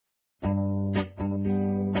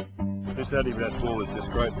versatility of that ball is just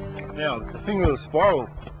great. Now, the thing with a spiral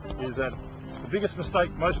is that the biggest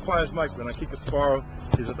mistake most players make when they kick a spiral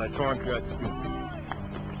is that they try and create spin.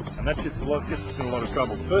 And that gets us in a lot of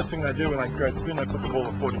trouble. The first thing they do when they create spin, they put the ball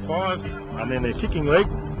at 45, and then their kicking leg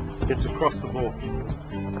gets across the ball.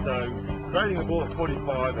 So, creating the ball at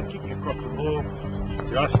 45 and kicking across the ball,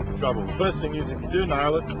 you're asking for trouble. The first thing is, if you do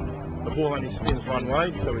nail it, the ball only spins one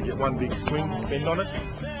way, so we get one big swing bend on it.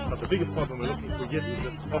 But the biggest problem we get is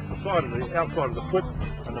that off the side of the outside of the foot,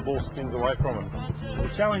 and the ball spins away from it.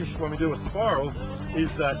 The challenge when we do a spiral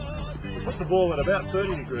is that we put the ball at about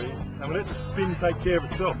 30 degrees and we let the spin take care of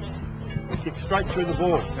itself. We kick straight through the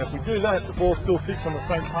ball. Now if we do that, the ball still fits on the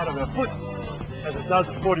same part of our foot as it does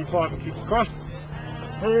at 45 and kicks across.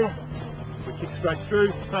 We kick straight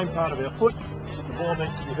through, same part of our foot, but the ball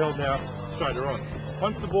needs to be held now straighter on.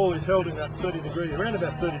 Once the ball is held in that 30 degree, around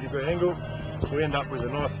about 30 degree angle, we end up with a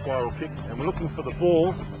nice spiral kick, and we're looking for the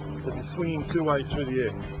ball to be swinging two ways through the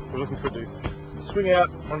air. We're looking for it to swing out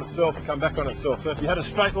on itself, come back on itself. So if you had a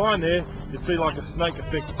straight line there, you'd see like a snake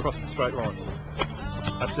effect across the straight line.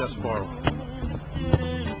 That's our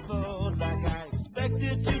spiral.